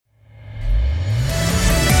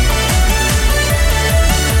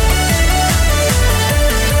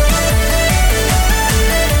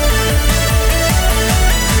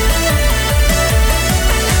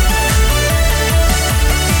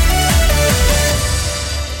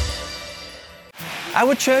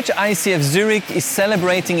Our church, ICF Zurich, is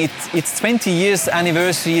celebrating its 20 years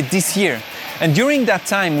anniversary this year. And during that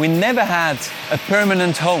time, we never had a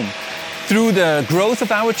permanent home. Through the growth of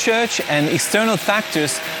our church and external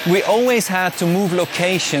factors, we always had to move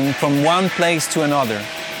location from one place to another.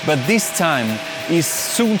 But this time is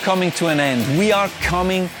soon coming to an end. We are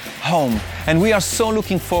coming home. And we are so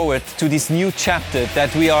looking forward to this new chapter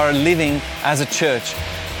that we are living as a church.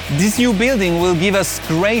 This new building will give us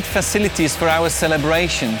great facilities for our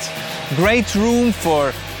celebrations, great room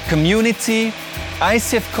for community,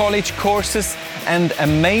 ICF College courses, and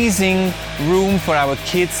amazing room for our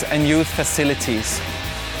kids and youth facilities.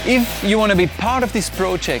 If you want to be part of this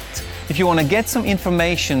project, if you want to get some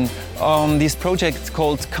information on this project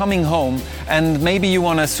called Coming Home, and maybe you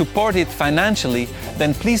want to support it financially,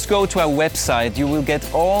 then please go to our website. You will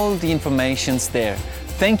get all the information there.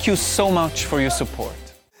 Thank you so much for your support.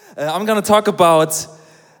 I'm going to talk about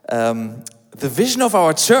the vision of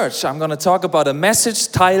our church. I'm going to talk about a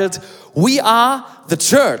message titled, We Are the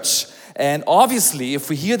Church. And obviously, if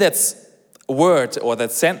we hear that word or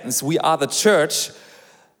that sentence, We Are the Church,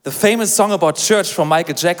 the famous song about church from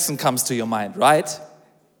Michael Jackson comes to your mind, right?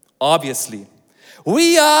 Obviously.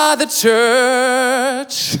 We are the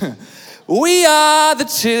church. We are the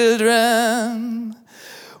children.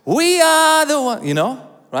 We are the one, you know,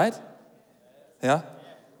 right? Yeah.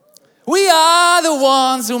 We are the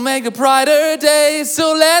ones who make a brighter day,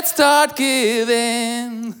 so let's start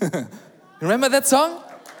giving. Remember that song?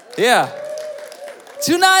 Yeah.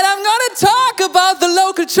 Tonight I'm gonna talk about the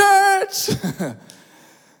local church.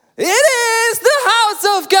 It is the house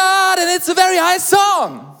of God, and it's a very high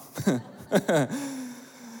song.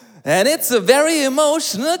 And it's a very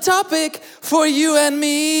emotional topic for you and me.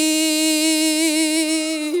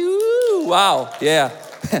 Ooh, wow, yeah.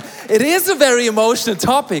 It is a very emotional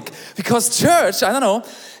topic because church, I don't know,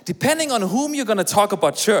 depending on whom you're going to talk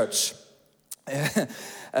about church,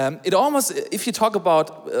 it almost, if you talk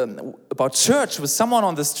about church with someone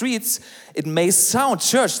on the streets, it may sound,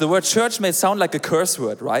 the word church may sound like a curse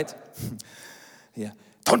word, right? Yeah.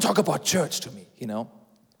 Don't talk about church to me, you know.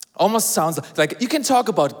 Almost sounds like, you can talk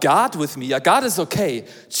about God with me. Yeah, God is okay.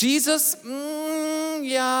 Jesus,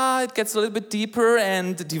 yeah, it gets a little bit deeper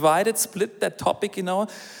and divided, split that topic, you know.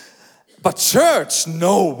 But church,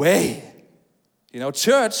 no way. You know,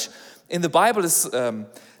 church in the Bible is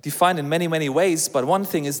defined in many, many ways, but one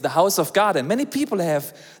thing is the house of God. And many people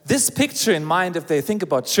have this picture in mind if they think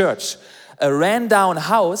about church. A ran-down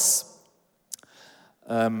house.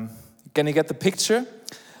 Can you get the picture?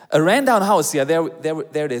 A ran-down house, yeah, there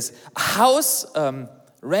it is. A house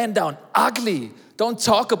ran down, ugly. Don't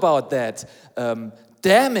talk about that.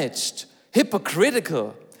 Damaged,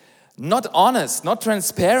 hypocritical, not honest, not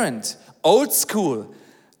transparent, old school,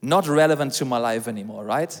 not relevant to my life anymore,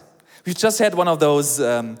 right? We just had one of those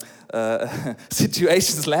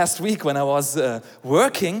situations last week when I was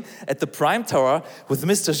working at the Prime Tower with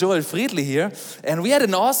Mr. Joel Friedli here, and we had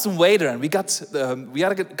an awesome waiter, and we got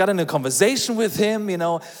in a conversation with him, you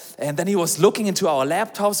know, and then he was looking into our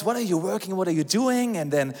laptops. What are you working? What are you doing? And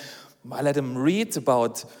then I let him read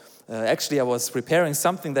about. Actually, I was preparing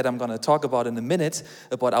something that I'm going to talk about in a minute,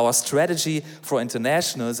 about our strategy for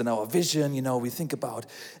internationals and our vision. You know, we think about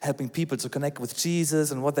helping people to connect with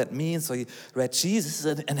Jesus and what that means. So he read Jesus,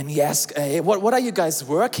 and then he asked, hey, what are you guys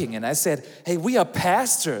working? And I said, hey, we are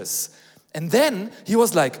pastors. And then he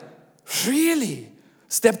was like, really?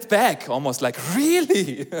 Stepped back almost like,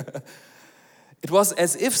 really? It was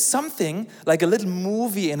as if something, like a little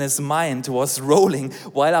movie in his mind, was rolling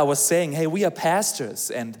while I was saying, hey, we are pastors.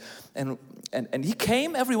 And he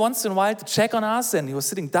came every once in a while to check on us, and he was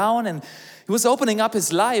sitting down, and he was opening up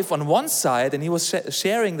his life on one side, and he was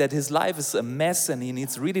sharing that his life is a mess, and he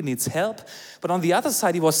really needs help. But on the other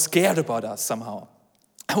side, he was scared about us somehow.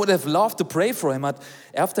 I would have loved to pray for him, but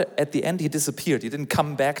at the end, he disappeared. He didn't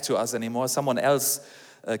come back to us anymore. Someone else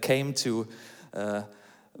came to...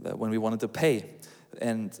 when we wanted to pay.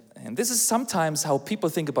 And this is sometimes how people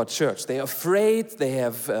think about church. They're afraid, they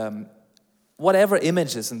have whatever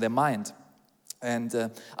images in their mind. And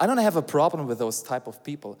I don't have a problem with those type of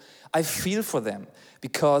people. I feel for them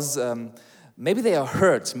because maybe they are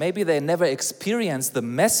hurt. Maybe they never experienced the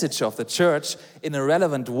message of the church in a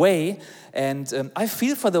relevant way. And I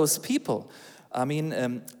feel for those people. I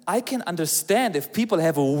mean, I can understand if people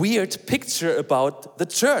have a weird picture about the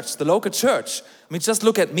church, the local church. I mean, just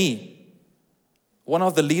look at me, one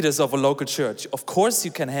of the leaders of a local church. Of course,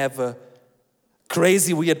 you can have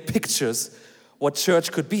crazy, weird pictures what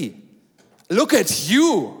church could be. Look at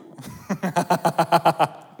you.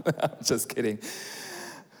 Just kidding.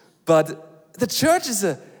 But the church is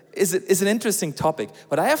is an interesting topic.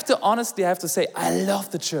 But I have to say, I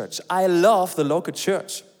love the church. I love the local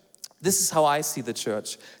church. This is how I see the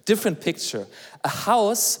church. Different picture. A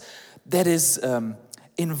house that is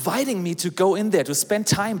inviting me to go in there, to spend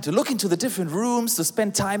time, to look into the different rooms, to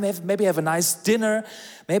spend time, maybe have a nice dinner,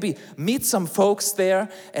 maybe meet some folks there,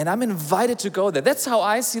 and I'm invited to go there. That's how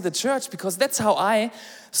I see the church, because that's how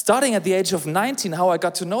starting at the age of 19, how I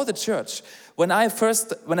got to know the church. When I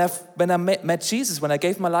met Jesus, when I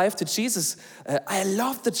gave my life to Jesus, I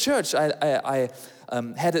loved the church. I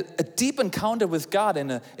had a deep encounter with God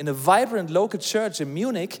in a vibrant local church in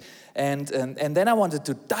Munich, and then I wanted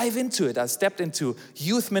to dive into it. I stepped into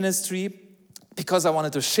youth ministry because I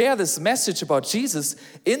wanted to share this message about Jesus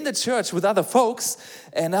in the church with other folks,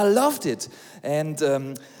 and I loved it.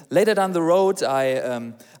 And later down the road,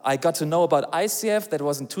 I got to know about ICF. That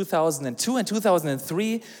was in 2002 and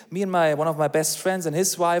 2003. Me and one of my best friends and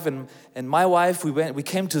his wife and my wife, we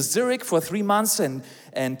came to Zurich for 3 months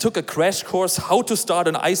and took a crash course how to start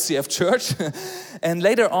an ICF church. And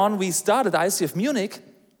later on, we started ICF Munich,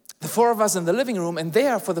 the 4 of us in the living room. And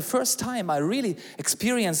there, for the first time, I really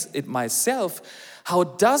experienced it myself, how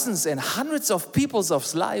dozens and hundreds of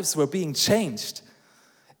people's lives were being changed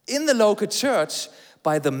in the local church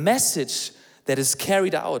by the message that is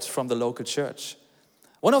carried out from the local church.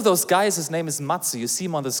 One of those guys, his name is Matze. You see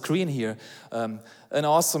him on the screen here. An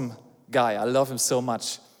awesome guy. I love him so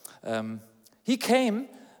much. He came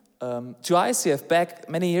to ICF back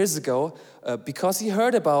many years ago because he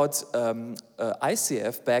heard about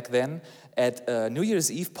ICF back then at a New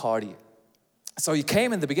Year's Eve party. So he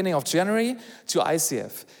came in the beginning of January to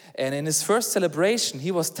ICF. And in his first celebration,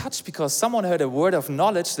 he was touched because someone heard a word of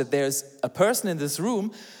knowledge that there's a person in this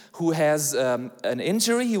room who has an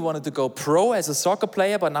injury. He wanted to go pro as a soccer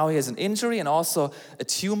player, but now he has an injury and also a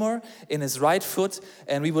tumor in his right foot.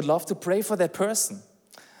 And we would love to pray for that person.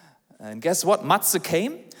 And guess what? Matze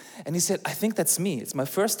came and he said, I think that's me. It's my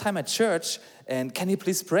first time at church. And can you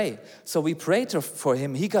please pray? So we prayed for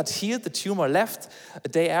him. He got healed. The tumor left. A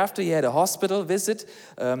day after, he had a hospital visit,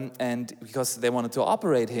 and because they wanted to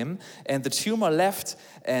operate him. And the tumor left,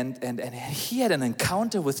 and he had an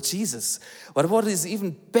encounter with Jesus. But what is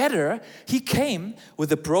even better, he came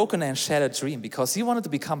with a broken and shattered dream because he wanted to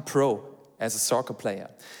become pro as a soccer player.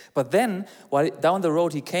 But then, while down the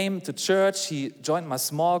road, he came to church, he joined my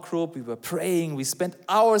small group, we were praying, we spent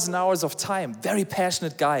hours and hours of time, very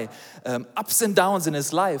passionate guy, ups and downs in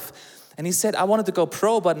his life. And he said, I wanted to go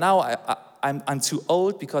pro, but now I'm too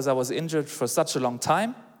old because I was injured for such a long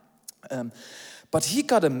time. But he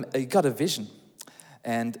got a vision.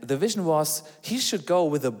 And the vision was, he should go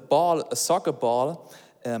with a soccer ball,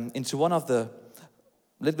 into one of the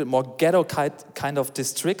little bit more ghetto kind of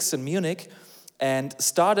districts in Munich, and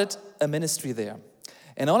started a ministry there.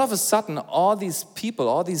 And all of a sudden, all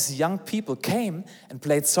these young people came and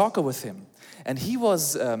played soccer with him. And he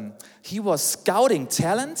was scouting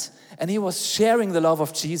talent, and he was sharing the love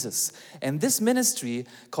of Jesus. And this ministry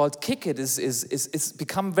called Kick It is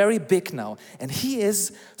become very big now. And he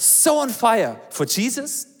is so on fire for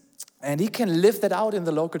Jesus, and he can live that out in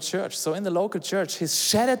the local church. So in the local church, his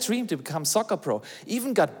shattered dream to become soccer pro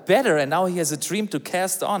even got better, and now he has a dream to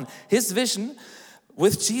cast on his vision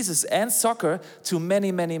with Jesus and soccer to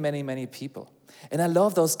many, many, many, many people. And I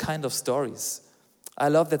love those kind of stories. I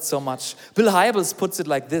love that so much. Bill Hybels puts it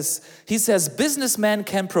like this. He says, businessmen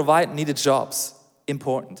can provide needed jobs.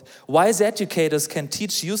 Important. Wise educators can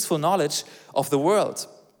teach useful knowledge of the world.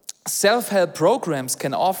 Self-help programs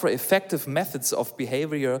can offer effective methods of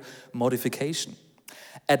behavior modification.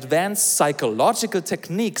 Advanced psychological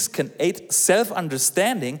techniques can aid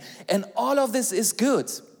self-understanding, and all of this is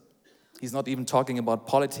good. He's not even talking about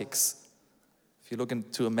politics. If you look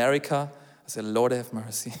into America, I say, Lord have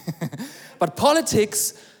mercy. But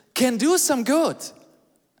politics can do some good,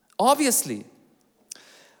 obviously.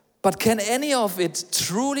 But can any of it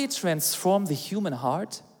truly transform the human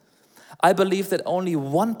heart? I believe that only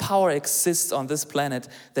one power exists on this planet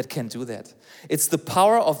that can do that. It's the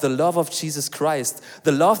power of the love of Jesus Christ,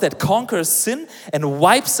 the love that conquers sin and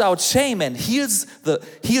wipes out shame and heals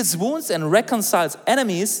wounds and reconciles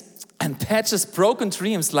enemies and patches broken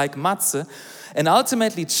dreams like Matze, and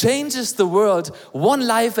ultimately changes the world one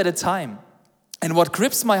life at a time. And what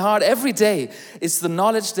grips my heart every day is the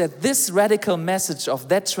knowledge that this radical message of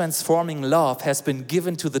that transforming love has been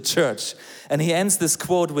given to the church. And he ends this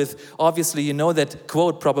quote with, obviously you know that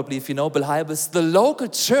quote probably if you know Bill Hybels, the local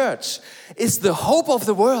church is the hope of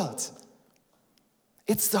the world.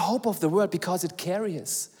 It's the hope of the world because it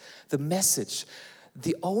carries the message,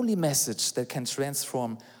 the only message that can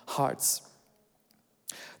transform hearts.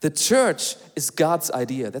 The church is God's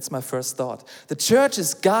idea. That's my first thought. The church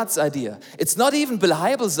is God's idea. It's not even Bill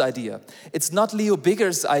Hybels' idea. It's not Leo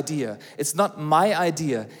Bigger's idea. It's not my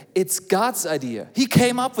idea. It's God's idea. He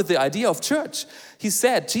came up with the idea of church.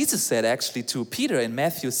 Jesus said actually to Peter in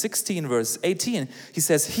Matthew 16 verse 18, he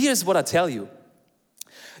says, here's what I tell you.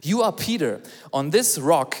 You are Peter. On this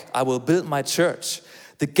rock I will build my church.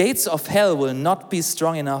 The gates of hell will not be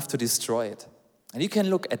strong enough to destroy it. And you can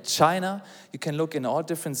look at China, you can look in all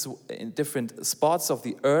different spots of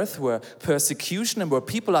the earth where persecution and where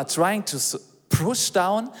people are trying to push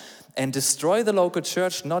down and destroy the local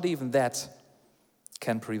church. Not even that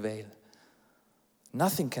can prevail.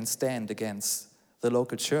 Nothing can stand against the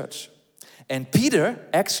local church. And Peter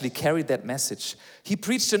actually carried that message. He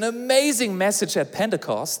preached an amazing message at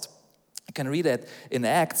Pentecost. You can read it in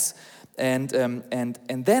Acts. And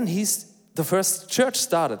then the first church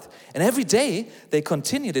started. And every day they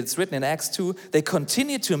continued, it's written in Acts 2, they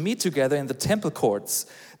continued to meet together in the temple courts.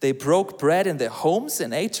 They broke bread in their homes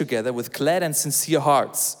and ate together with glad and sincere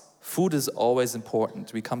hearts. Food is always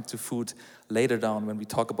important. We come to food later down when we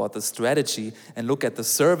talk about the strategy and look at the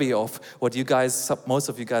survey of what most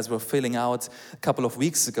of you guys were filling out a couple of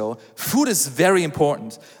weeks ago. Food is very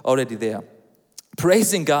important already there.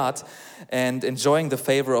 Praising God and enjoying the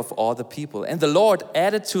favor of all the people. And the Lord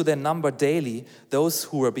added to their number daily those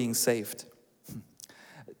who were being saved.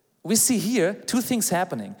 We see here two things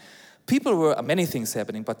happening. Many things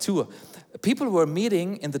happening, but two. People were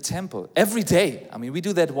meeting in the temple every day. I mean, we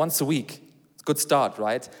do that once a week. It's a good start,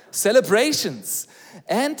 right? Celebrations.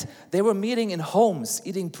 And they were meeting in homes,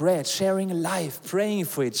 eating bread, sharing life, praying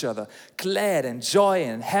for each other, glad and joy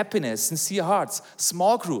and happiness, sincere hearts,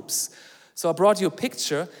 small groups. So I brought you a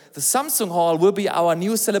picture. The Samsung Hall will be our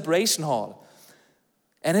new celebration hall.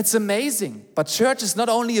 And it's amazing. But church is not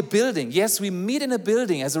only a building. Yes, we meet in a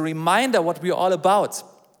building as a reminder what we're all about.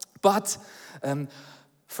 But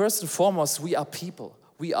first and foremost, we are people.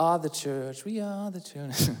 We are the church. We are the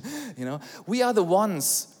church. We are the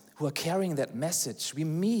ones who are carrying that message. We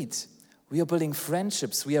meet. We are building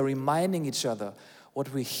friendships. We are reminding each other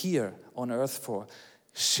what we're here on earth for.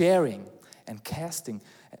 Sharing and casting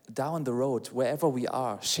down the road, wherever we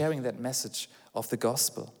are, sharing that message of the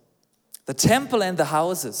gospel. The temple and the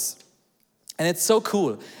houses. And it's so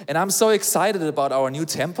cool. And I'm so excited about our new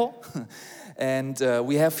temple. And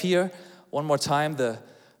we have here, one more time,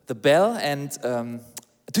 the bell. And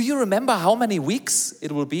do you remember how many weeks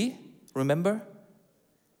it will be? Remember?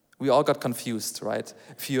 We all got confused, right?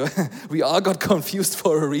 We all got confused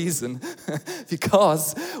for a reason.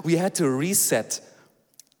 Because we had to reset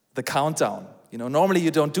the countdown. Normally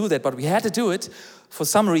you don't do that, but we had to do it for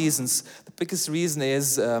some reasons. The biggest reason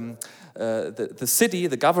is the city,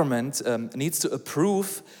 the government, needs to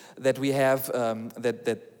approve that we have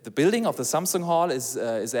that the building of the Samsung Hall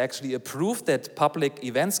is actually approved that public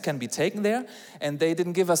events can be taken there, and they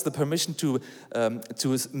didn't give us the permission to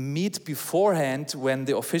meet beforehand when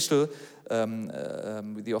the official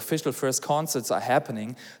first concerts are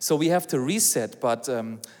happening. So we have to reset. But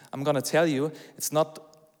I'm going to tell you, it's not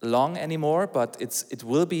long anymore, but it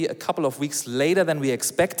will be a couple of weeks later than we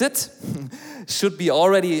expected. Should be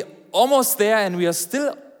already almost there, and we are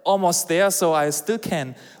still almost there, so I still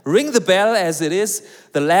can ring the bell as it is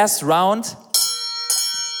the last round.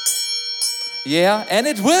 Yeah, and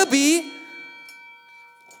it will be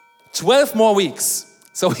 12 more weeks.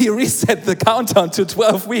 So we reset the countdown to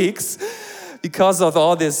 12 weeks because of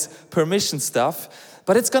all this permission stuff.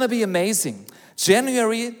 But it's going to be amazing.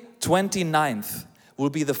 January 29th will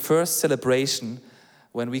be the first celebration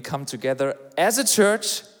when we come together as a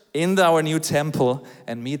church in our new temple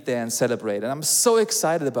and meet there and celebrate. And I'm so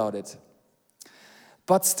excited about it.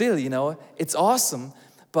 But still, it's awesome,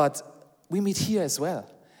 but we meet here as well.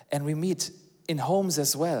 And we meet in homes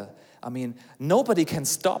as well. I mean, nobody can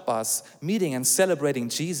stop us meeting and celebrating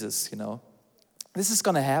Jesus, This is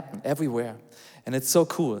going to happen everywhere. And it's so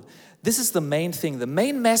cool. This is the main thing, the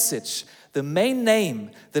main message, the main name,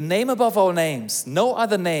 the name above all names. No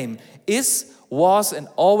other name was, and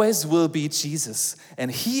always will be Jesus. And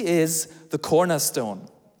He is the cornerstone.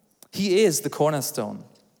 He is the cornerstone.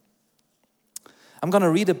 I'm going to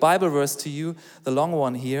read a Bible verse to you, the long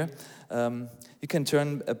one here. You can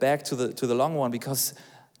turn back to the long one because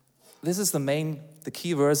this is the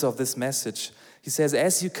key verse of this message. He says,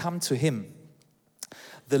 as you come to Him,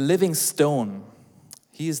 the living stone,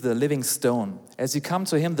 He is the living stone. As you come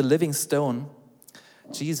to Him, the living stone,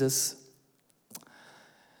 Jesus,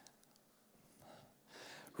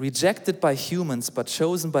 rejected by humans but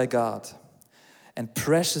chosen by God and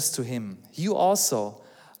precious to Him, you also,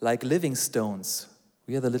 like living stones,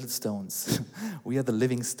 we are the little stones, we are the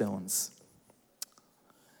living stones.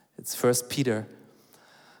 It's 1 Peter,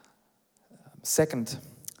 2nd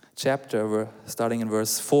chapter, we're starting in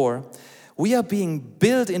verse 4. We are being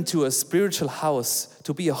built into a spiritual house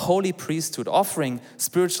to be a holy priesthood, offering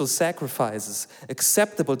spiritual sacrifices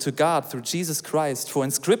acceptable to God through Jesus Christ. For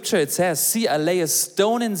in Scripture it says, "See, I lay a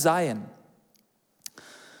stone in Zion,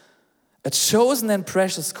 a chosen and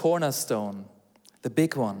precious cornerstone, the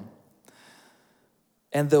big one.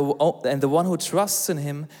 And the one who trusts in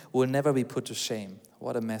him will never be put to shame."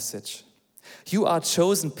 What a message. You are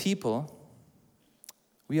chosen people.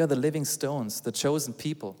 We are the living stones, the chosen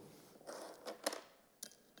people.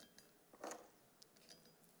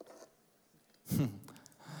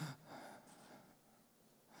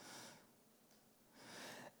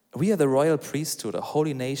 We are the royal priesthood, a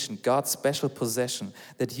holy nation, God's special possession,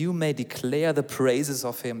 that you may declare the praises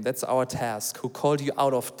of him. That's our task, who called you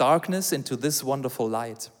out of darkness into this wonderful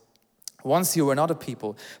light. Once you were not a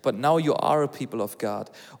people, but now you are a people of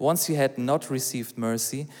God. Once you had not received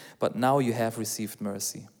mercy, but now you have received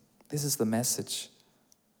mercy. This is the message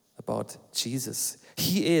about Jesus.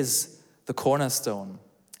 He is the cornerstone.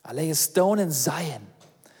 I lay a stone in Zion,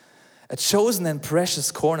 a chosen and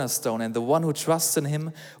precious cornerstone, and the one who trusts in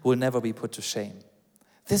him will never be put to shame.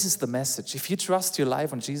 This is the message. If you trust your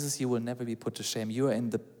life on Jesus, you will never be put to shame. You are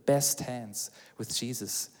in the best hands with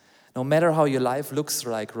Jesus. No matter how your life looks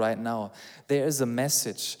like right now, there is a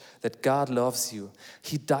message that God loves you.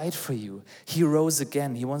 He died for you. He rose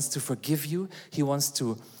again. He wants to forgive you. He wants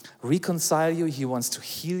to reconcile you. He wants to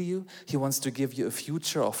heal you. He wants to give you a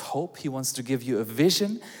future of hope. He wants to give you a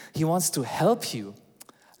vision. He wants to help you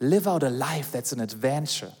live out a life that's an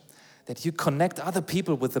adventure, that you connect other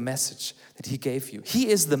people with the message that he gave you. He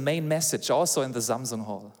is the main message also in the Samsung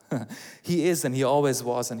Hall. He is, and he always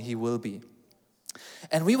was, and he will be.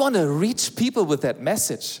 And we want to reach people with that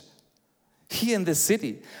message here in this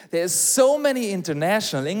city. There's so many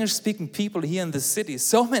international English-speaking people here in this city,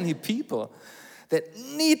 so many people that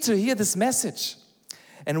need to hear this message.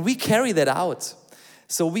 And we carry that out.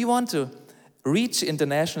 So we want to reach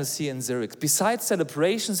internationals here in Zurich. Besides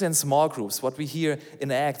celebrations and small groups, what we hear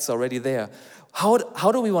in Acts already there, how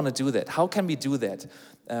do we want to do that? How can we do that?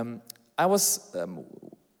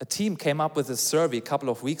 A team came up with a survey a couple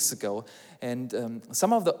of weeks ago, and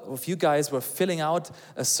some of you guys were filling out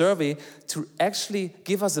a survey to actually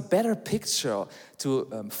give us a better picture,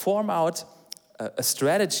 to form out a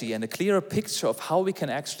strategy and a clearer picture of how we can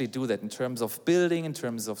actually do that in terms of building, in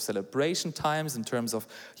terms of celebration times, in terms of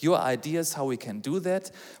your ideas, how we can do that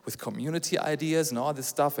with community ideas and all this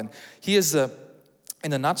stuff. And here's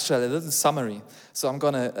in a nutshell, a little summary. So I'm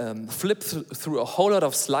going to flip through a whole lot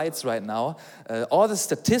of slides right now. All the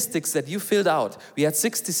statistics that you filled out. We had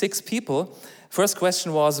 66 people. First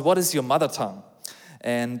question was, what is your mother tongue?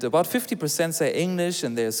 And about 50% say English,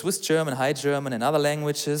 and there's Swiss German, High German, and other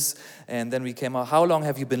languages. And then we came out, how long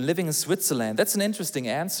have you been living in Switzerland? That's an interesting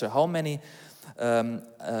answer. How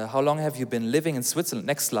long have you been living in Switzerland?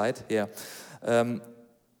 Next slide, yeah.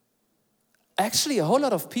 Actually, a whole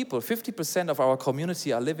lot of people, 50% of our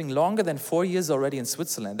community are living longer than 4 years already in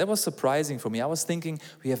Switzerland. That was surprising for me. I was thinking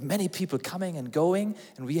we have many people coming and going,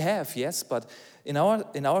 and we have, yes, but in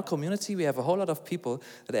our community, we have a whole lot of people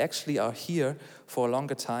that actually are here for a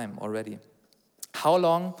longer time already. How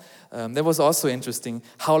long, that was also interesting,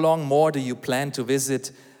 how long more do you plan to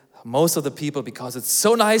visit most of the people, because it's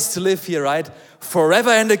so nice to live here, right?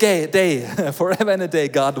 Forever and a day, forever and a day,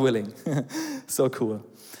 God willing. So cool.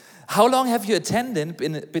 How long have you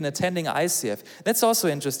been attending ICF? That's also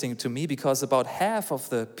interesting to me, because about half of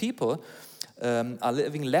the people are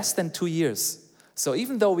living less than 2 years. So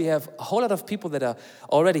even though we have a whole lot of people that are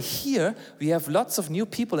already here, we have lots of new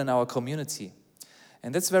people in our community.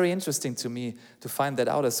 And that's very interesting to me to find that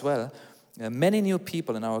out as well. Many new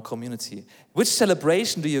people in our community. Which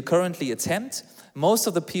celebration do you currently attend? Most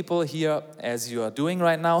of the people here, as you are doing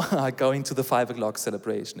right now, are going to the 5 o'clock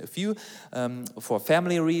celebration. A few, for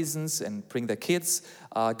family reasons and bring their kids,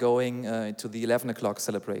 are going to the 11 o'clock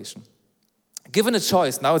celebration. Given a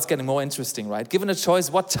choice, now it's getting more interesting, right? Given a choice,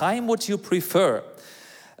 what time would you prefer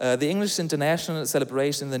the English International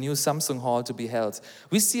celebration in the new Samsung Hall to be held?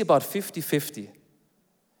 We see about 50-50.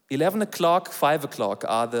 11 o'clock, 5 o'clock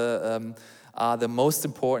are the most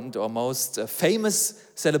important or most famous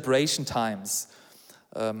celebration times.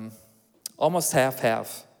 Almost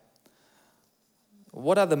half-half.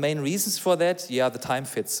 What are the main reasons for that? Yeah, the time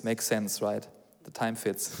fits. Makes sense, right? The time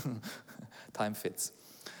fits. Time fits.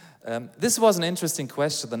 This was an interesting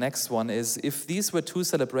question. The next one is, if these were 2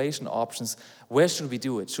 celebration options, where should we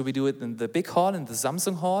do it? Should we do it in the big hall, in the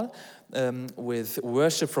Samsung Hall, with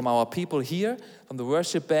worship from our people here, from the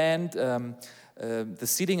worship band, the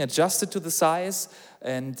seating adjusted to the size,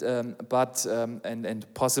 and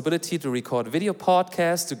possibility to record video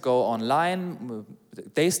podcasts, to go online.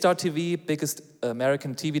 Daystar TV, biggest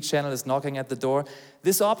American TV channel, is knocking at the door.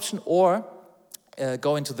 This option, or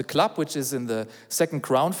go into the club, which is in the second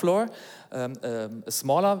ground floor, a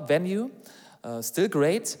smaller venue, still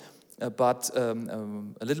great, but a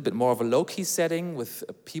little bit more of a low-key setting with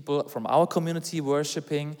people from our community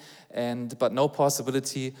worshiping, but no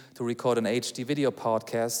possibility to record an HD video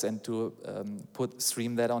podcast and to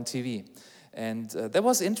stream that on TV. And that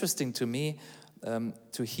was interesting to me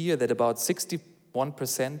to hear that about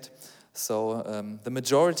 61%, so the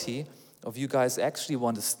majority of you guys actually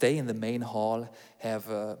want to stay in the main hall, have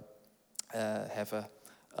a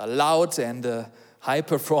loud and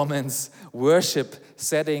high-performance worship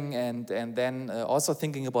setting, and then also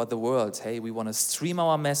thinking about the world. Hey, we want to stream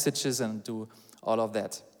our messages and do all of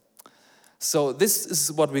that. So this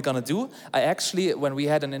is what we're going to do. I actually, when we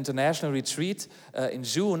had an international retreat in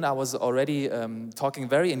June, I was already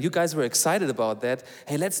talking and you guys were excited about that.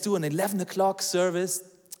 Hey, let's do an 11 o'clock service,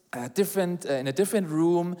 in a different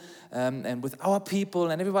room, and with our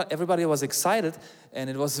people, and everybody was excited. And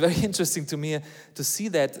it was very interesting to me to see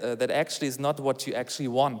that actually is not what you actually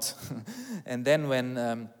want. And then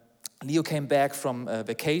when Leo came back from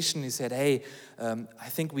vacation, he said, hey, I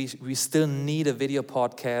think we still need a video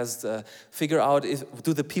podcast. Figure out,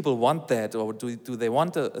 do the people want that? Or do they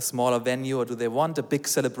want a smaller venue? Or do they want a big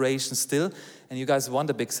celebration still? And you guys want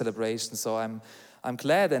a big celebration. So I'm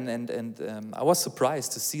glad, and I was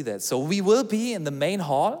surprised to see that. So we will be in the main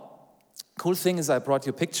hall. Cool thing is I brought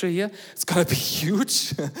you a picture here. It's gonna be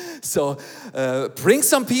huge. So bring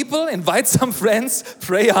some people, invite some friends,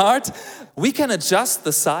 pray hard. We can adjust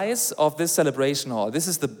the size of this celebration hall. This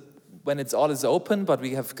is when it's all is open, but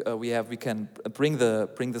we can bring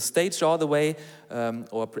the stage all the way,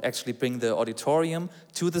 or actually bring the auditorium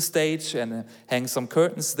to the stage and hang some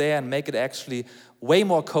curtains there and make it actually way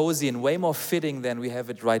more cozy and way more fitting than we have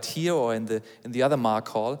it right here or in the other Mark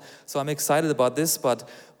Hall. So I'm excited about this, but.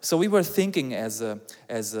 So we were thinking as an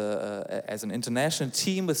international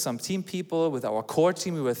team with some team people, with our core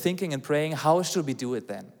team, we were thinking and praying, how should we do it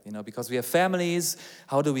then? Because we have families,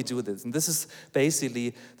 how do we do this? And this is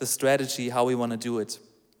basically the strategy, how we want to do it.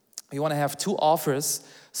 We want to have two offers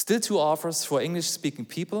for English-speaking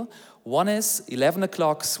people. One is 11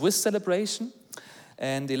 o'clock Swiss celebration.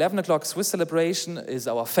 And 11 o'clock Swiss celebration is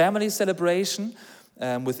our family celebration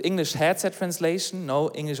with English headset translation, no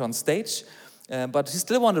English on stage. But we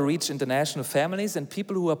still want to reach international families and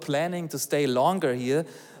people who are planning to stay longer here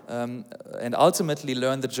and ultimately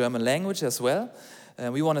learn the German language as well.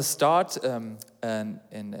 We want to start a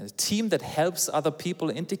team that helps other people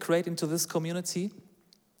integrate into this community.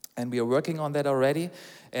 And we are working on that already.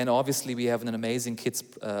 And obviously we have an amazing kids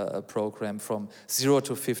program from 0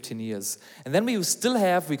 to 15 years. And then we're still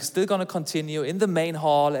going to continue in the main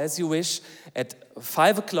hall as you wish at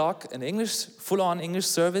 5 o'clock, an full-on English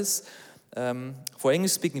service. For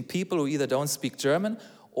English-speaking people who either don't speak German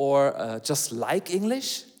or just like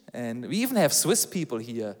English. And we even have Swiss people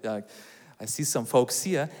here. I see some folks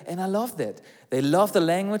here, and I love that. They love the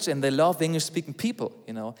language and they love the English-speaking people,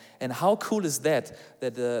 And how cool is that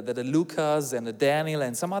a Lucas and a Daniel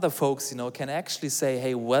and some other folks, can actually say,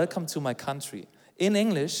 hey, welcome to my country in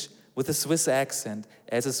English with a Swiss accent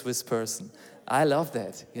as a Swiss person. I love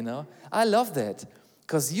that, I love that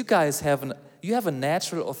because you guys have a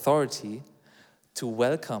natural authority to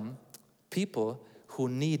welcome people who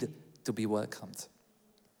need to be welcomed.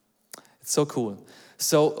 It's so cool.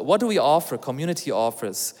 So what do we offer? Community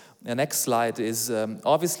offers. The next slide is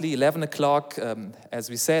obviously 11 o'clock, as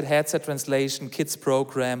we said, headset translation, kids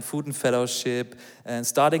program, food and fellowship, and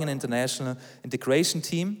starting an international integration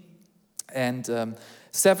team. And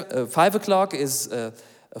 5 o'clock is a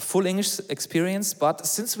full English experience, but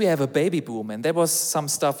since we have a baby boom, and there was some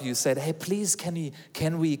stuff you said, hey, please,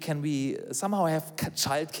 can we somehow have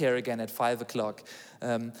childcare again at 5 o'clock?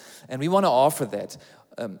 And we want to offer that.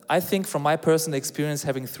 I think from my personal experience,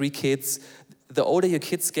 having 3 kids, the older your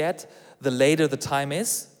kids get, the later the time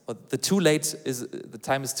is, or the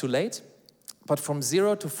time is too late. But from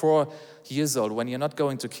 0 to 4 years old, when you're not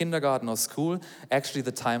going to kindergarten or school, actually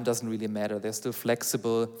the time doesn't really matter. They're still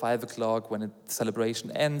flexible. 5 o'clock, when the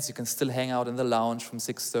celebration ends, you can still hang out in the lounge from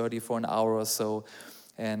 6:30 for an hour or so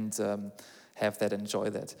and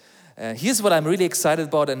enjoy that. Here's what I'm really excited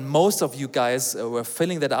about, and most of you guys were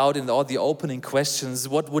filling that out in all the opening questions.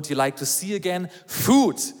 What would you like to see again?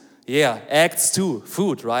 Food. Yeah, Acts 2,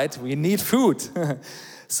 food, right? We need food.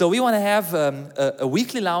 So we want to have a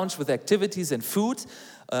weekly lounge with activities and food.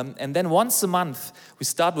 And then once a month, we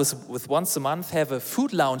start with once a month, have a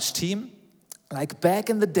food lounge team like back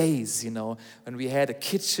in the days, when we had a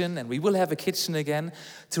kitchen, and we will have a kitchen again,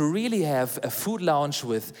 to really have a food lounge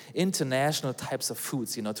with international types of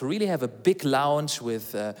foods, to really have a big lounge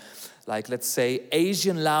with, like, let's say,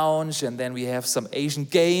 Asian lounge, and then we have some Asian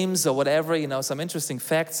games or whatever, some interesting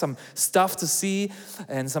facts, some stuff to see,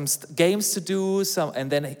 and some games to do, and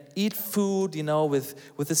then eat food,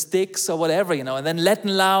 with the sticks or whatever, and then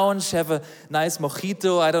Latin lounge, have a nice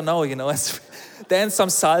mojito, I don't know, dance some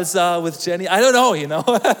salsa with Jenny, I don't know,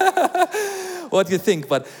 what do you think?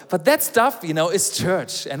 But that stuff, is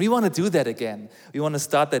church, and we want to do that again. We want to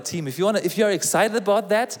start that team. If you're excited about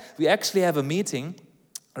that, we actually have a meeting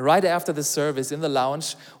right after the service in the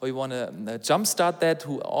lounge, or you want to jumpstart that.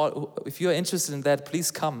 If you're interested in that, please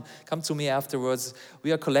come to me afterwards.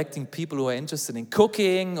 We are collecting people who are interested in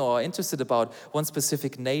cooking, or interested about one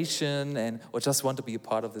specific nation, or just want to be a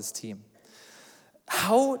part of this team.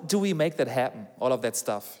 How do we make that happen, all of that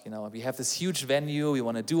stuff? We have this huge venue, we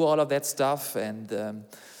want to do all of that stuff, and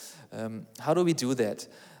how do we do that?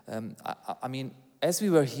 I mean, as we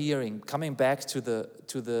were hearing, coming back to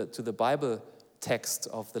the Bible text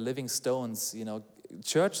of the living stones,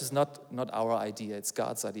 church is not our idea, it's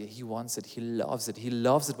God's idea. He wants it, He loves it. He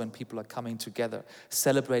loves it when people are coming together,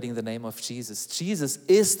 celebrating the name of Jesus. Jesus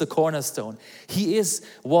is the cornerstone. He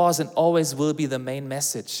was, and always will be the main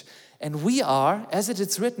message. And we are, as it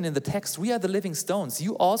is written in the text, we are the living stones.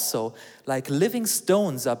 You also, like living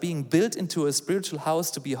stones, are being built into a spiritual house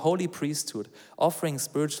to be a holy priesthood, offering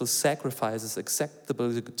spiritual sacrifices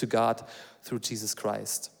acceptable to God through Jesus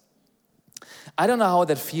Christ. I don't know how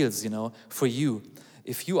that feels, for you.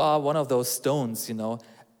 If you are one of those stones,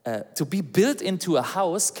 to be built into a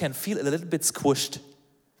house can feel a little bit squished,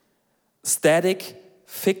 static,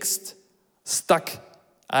 fixed, stuck.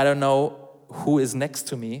 I don't know who is next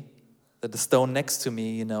to me. The stone next to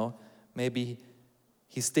me, maybe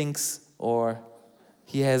he stinks, or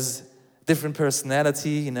he has different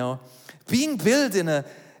personality, Being built in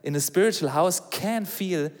a spiritual house could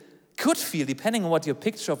feel, depending on what your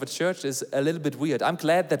picture of a church is, a little bit weird. I'm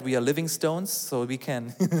glad that we are living stones, so we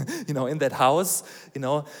can, in that house,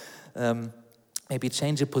 maybe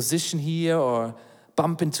change a position here, or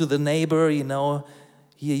bump into the neighbor, here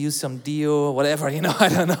use some deo, whatever, I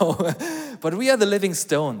don't know. But we are the living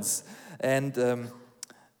stones. And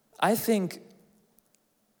I think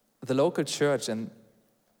the local church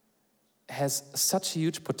has such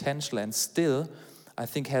huge potential, and still, I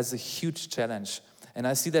think, has a huge challenge. And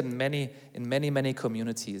I see that in many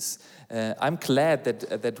communities. I'm glad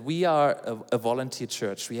that we are a volunteer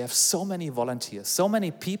church. We have so many volunteers, so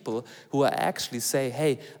many people who are actually say,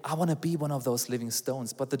 hey, I want to be one of those living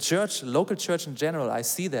stones. But the church, local church in general, I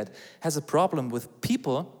see that, has a problem with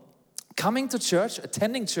people coming to church,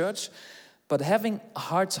 attending church, but having a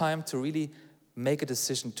hard time to really make a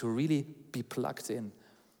decision, to really be plugged in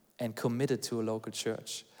and committed to a local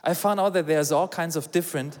church. I found out that there's all kinds of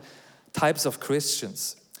different types of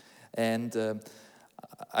Christians. And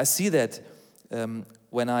I see that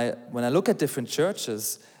when I look at different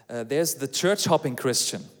churches, there's the church-hopping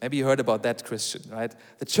Christian. Maybe you heard about that Christian, right?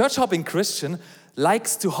 The church-hopping Christian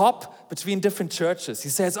likes to hop between different churches. He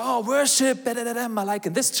says, worship, I like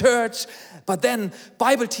in this church, but then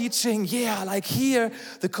Bible teaching, I like here.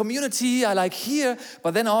 The community, I like here,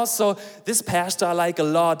 but then also this pastor I like a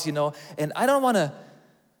lot, And I don't want to,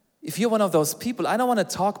 if you're one of those people, I don't want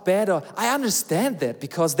to talk bad, or I understand that,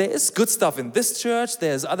 because there is good stuff in this church,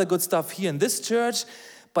 there's other good stuff here in this church,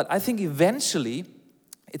 but I think eventually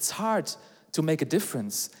it's hard to make a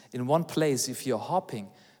difference in one place if you're hopping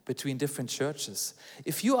between different churches.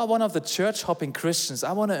 If you are one of the church-hopping Christians,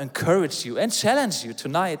 I want to encourage you and challenge you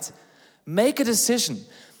tonight. Make a decision.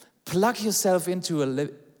 Plug yourself into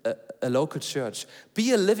a local church.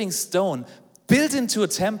 Be a living stone. Built into a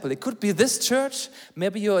temple. It could be this church.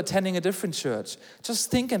 Maybe you're attending a different church. Just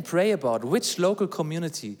think and pray about which local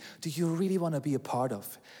community do you really want to be a part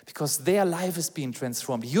of, because their life is being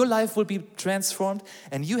transformed. Your life will be transformed,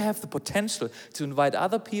 and you have the potential to invite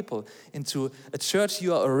other people into a church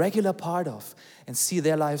you are a regular part of and see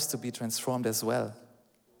their lives to be transformed as well.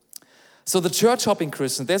 So the church-hopping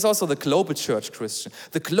Christian, there's also the global church Christian.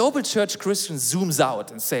 The global church Christian zooms out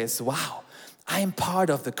and says, wow, I am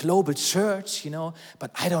part of the global church,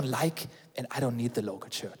 but I don't like and I don't need the local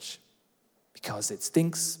church because it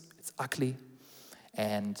stinks, it's ugly,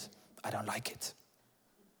 and I don't like it.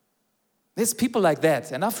 There's people like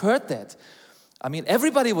that, and I've heard that. I mean,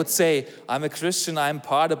 everybody would say, I'm a Christian, I'm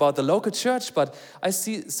part about the local church, but I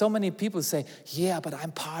see so many people say, but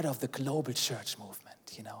I'm part of the global church movement,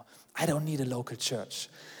 I don't need a local church.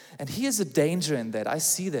 And here's a danger in that. I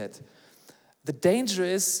see that. The danger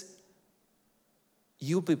is,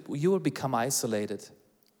 you will become isolated.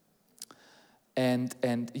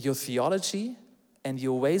 And your theology and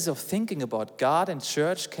your ways of thinking about God and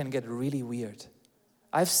church can get really weird.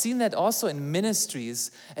 I've seen that also in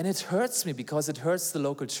ministries, and it hurts me because it hurts the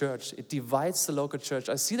local church. It divides the local church.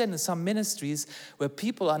 I see that in some ministries where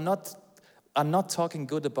people are not talking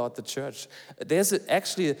good about the church.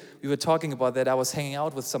 Actually, we were talking about that. I was hanging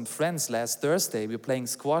out with some friends last Thursday. We were playing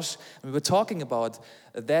squash, and we were talking about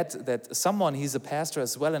that someone, he's a pastor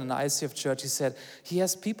as well in an ICF church, he said he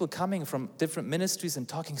has people coming from different ministries and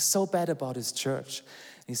talking so bad about his church.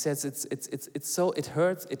 He says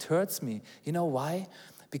it hurts me. You know why?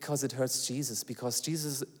 Because it hurts Jesus. Because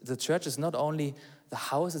the church is not only the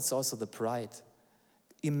house, it's also the bride.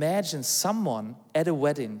 Imagine someone at a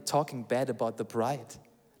wedding talking bad about the bride.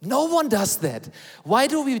 No one does that. Why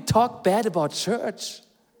do we talk bad about church?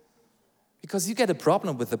 Because you get a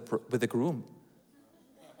problem with the groom.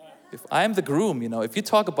 If I'm the groom, if you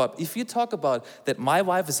talk about that my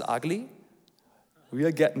wife is ugly, we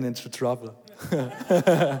are getting into trouble.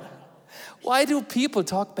 Why do people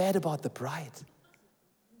talk bad about the bride?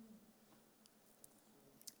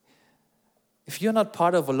 If you're not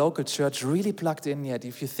part of a local church, really plugged in yet,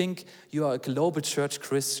 if you think you are a global church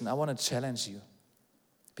Christian, I want to challenge you.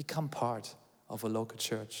 Become part of a local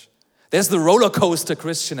church. There's the roller coaster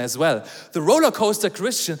Christian as well. The roller coaster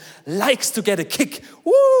Christian likes to get a kick.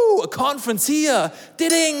 Woo, a conference here,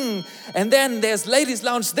 ding. And then there's ladies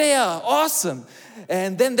lounge there, awesome.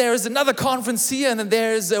 And then there is another conference here, and then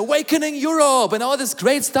there's Awakening Europe and all this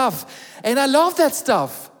great stuff. And I love that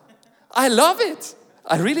stuff. I love it.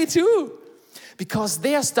 I really do. Because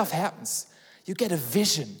there stuff happens. You get a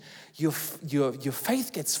vision. Your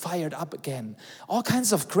faith gets fired up again. All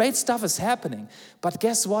kinds of great stuff is happening. But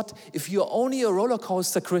guess what? If you're only a roller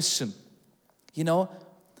coaster Christian,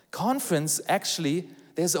 conference, actually,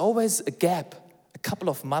 there's always a gap, a couple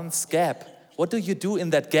of months gap. What do you do in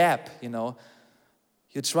that gap, You're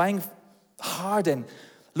trying hard and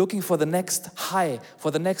looking for the next high, for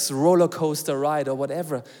the next roller coaster ride or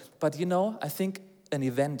whatever. But I think an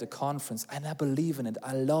event, a conference, and I believe in it.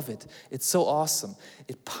 I love it. It's so awesome.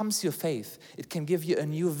 It pumps your faith. It can give you a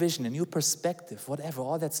new vision, a new perspective, whatever,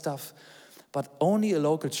 all that stuff. But only a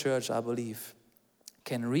local church, I believe,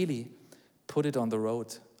 can really put it on the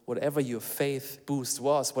road. Whatever your faith boost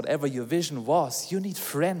was, whatever your vision was, you need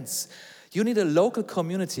friends. You need a local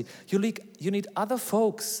community. You need other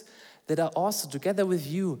folks that are also together with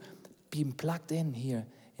you being plugged in here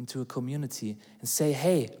into a community and say,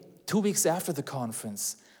 hey, 2 weeks after the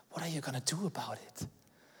conference, what are you going to do about it?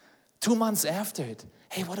 2 months after it,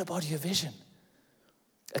 hey, what about your vision?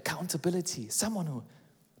 Accountability, someone who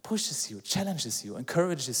pushes you, challenges you,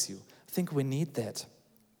 encourages you. I think we need that.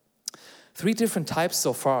 3 different types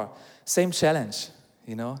so far. Same challenge,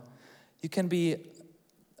 You can be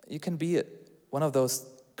one of those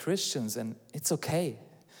Christians, and it's okay.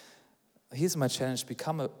 Here's my challenge: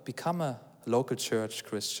 become a local church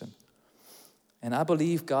Christian. And I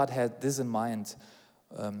believe God had this in mind,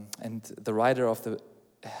 and the writer of the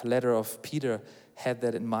letter of Peter had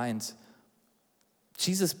that in mind.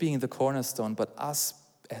 Jesus being the cornerstone, but us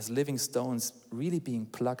as living stones really being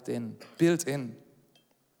plugged in, built in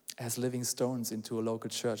as living stones into a local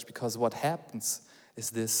church. Because what happens is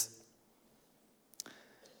this: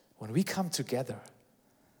 when we come together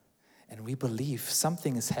and we believe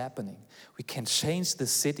something is happening, we can change the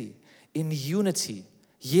city in unity.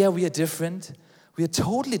 Yeah, we are different. We are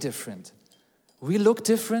totally different. We look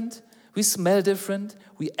different. We smell different.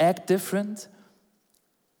 We act different.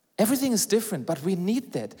 Everything is different, but we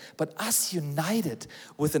need that. But us united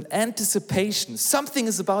with an anticipation, something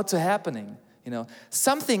is about to happening.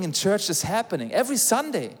 Something in church is happening every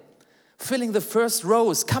Sunday. Filling the first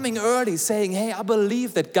rows, coming early, saying, hey, I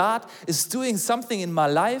believe that God is doing something in my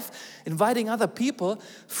life, inviting other people,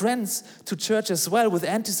 friends, to church as well with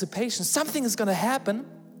anticipation. Something is going to happen.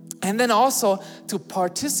 And then also to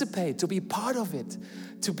participate, to be part of it,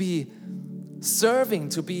 to be serving,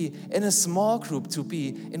 to be in a small group, to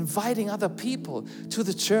be inviting other people to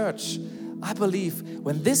the church. I believe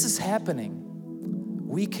when this is happening,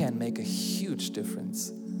 we can make a huge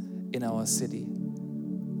difference in our city.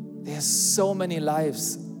 There's so many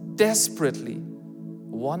lives desperately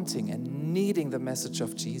wanting and needing the message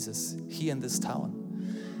of Jesus here in this town,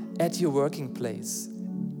 at your working place,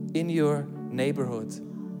 in your neighborhood.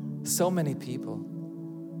 So many people.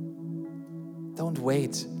 Don't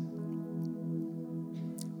wait.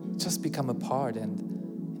 Just become a part and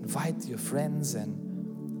invite your friends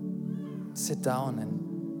and sit down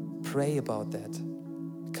and pray about that.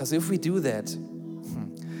 Because if we do that,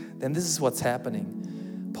 then this is what's happening.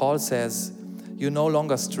 Paul says, You're no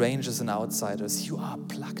longer strangers and outsiders. You are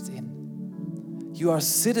plugged in. You are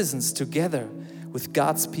citizens together with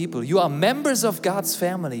God's people. You are members of God's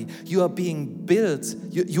family. You are being built.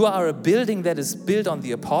 You are a building that is built on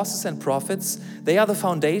the apostles and prophets. They are the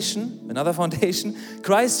foundation, another foundation.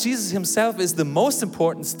 Christ Jesus himself is the most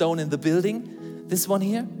important stone in the building. This one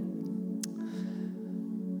here.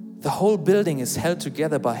 The whole building is held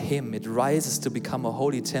together by him. It rises to become a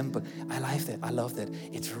holy temple. I like that. I love that.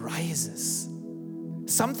 It rises.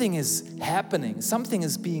 Something is happening. Something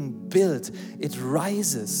is being built. It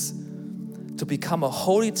rises to become a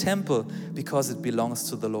holy temple because it belongs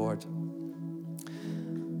to the Lord.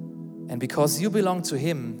 And because you belong to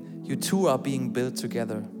him, you two are being built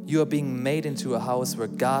together. You are being made into a house where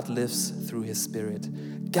God lives through his Spirit.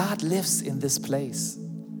 God lives in this place.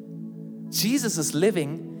 Jesus is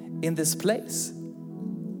living in this place.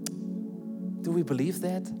 Do we believe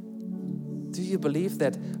that? Do you believe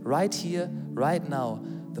that right here, right now,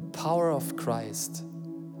 the power of Christ,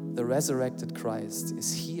 the resurrected Christ,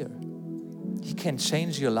 is here? He can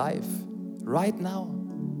change your life right now.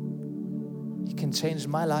 He can change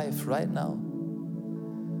my life right now.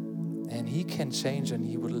 And he can change, and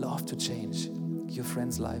he would love to change your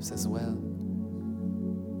friends' lives as well.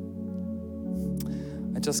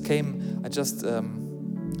 I just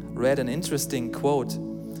read an interesting quote.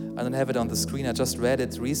 I don't have it on the screen. I just read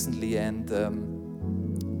it recently, and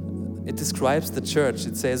it describes the church.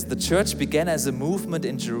 It says, the church began as a movement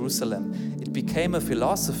in Jerusalem. It became a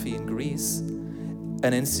philosophy in Greece,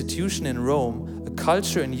 an institution in Rome, a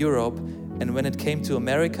culture in Europe, and when it came to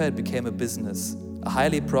America, it became a business, a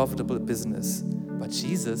highly profitable business. But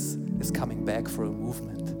Jesus is coming back for a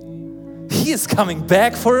movement. He is coming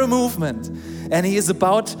back for a movement, and he's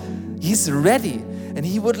ready. And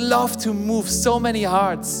he would love to move so many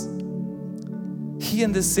hearts here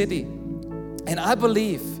in this city. And I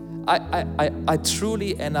believe, I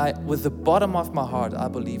truly, and with the bottom of my heart, I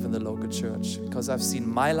believe in the local church, because I've seen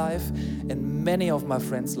my life and many of my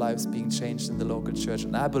friends' lives being changed in the local church.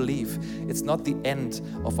 And I believe it's not the end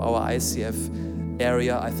of our ICF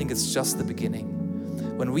area. I think it's just the beginning.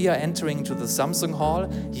 When we are entering into the Samsung Hall,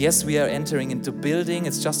 yes, we are entering into building.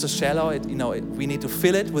 It's just a shallow, we need to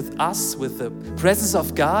fill it with us, with the presence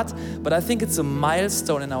of God. But I think it's a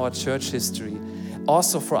milestone in our church history,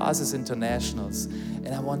 also for us as internationals.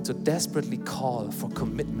 And I want to desperately call for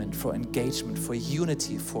commitment, for engagement, for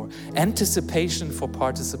unity, for anticipation, for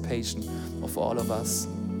participation of all of us.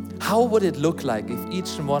 How would it look like if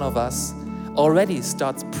each one of us already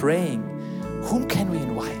starts praying, whom can we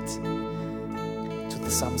invite to the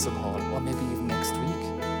Samsung Hall, or maybe even next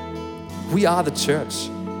week? We are the church.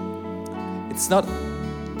 It's not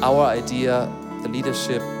our idea, the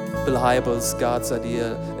leadership, Bill Hybels, God's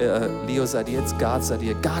idea, Leo's idea, it's God's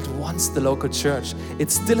idea. God wants the local church.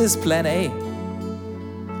 It's still his plan A.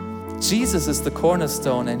 Jesus is the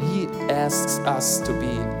cornerstone, and he asks us to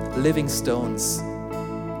be living stones.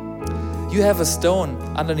 You have a stone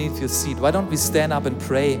underneath your seat. Why don't we stand up and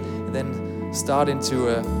pray and then start into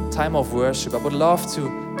a time of worship? I would love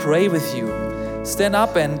to pray with you. Stand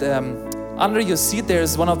up, and under your seat there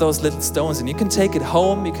is one of those little stones, and you can take it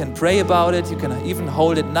home, you can pray about it, you can even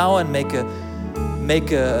hold it now and make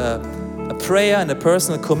a prayer and a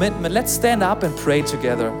personal commitment. Let's stand up and pray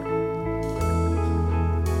together.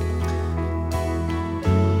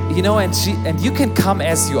 And you can come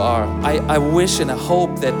as you are. I wish and I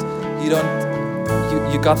hope that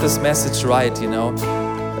you got this message right,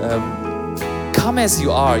 Come as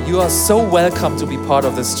you are. You are so welcome to be part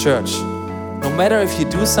of this church. No matter if you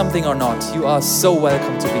do something or not, you are so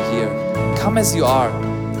welcome to be here. Come as you are.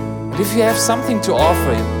 And if you have something to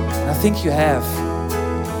offer him, and I think you have,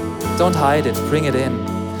 don't hide it, bring it in.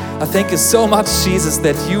 I thank you so much, Jesus,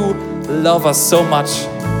 that you love us so much.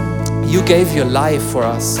 You gave your life for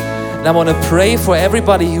us. And I want to pray for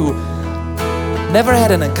everybody who never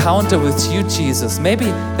had an encounter with you, Jesus. Maybe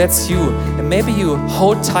that's you. And maybe you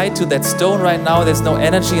hold tight to that stone right now. There's no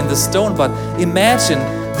energy in the stone, but imagine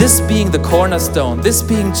this being the cornerstone, this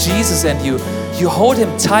being Jesus, and you hold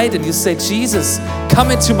him tight and you say, Jesus, come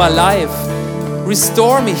into my life.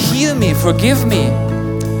 Restore me, heal me, forgive me.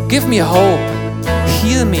 Give me hope,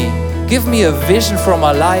 heal me. Give me a vision for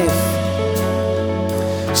my life.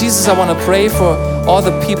 Jesus, I want to pray for all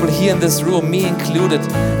the people here in this room, me included.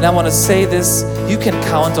 And I want to say this, you can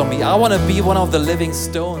count on me. I want to be one of the living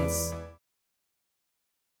stones.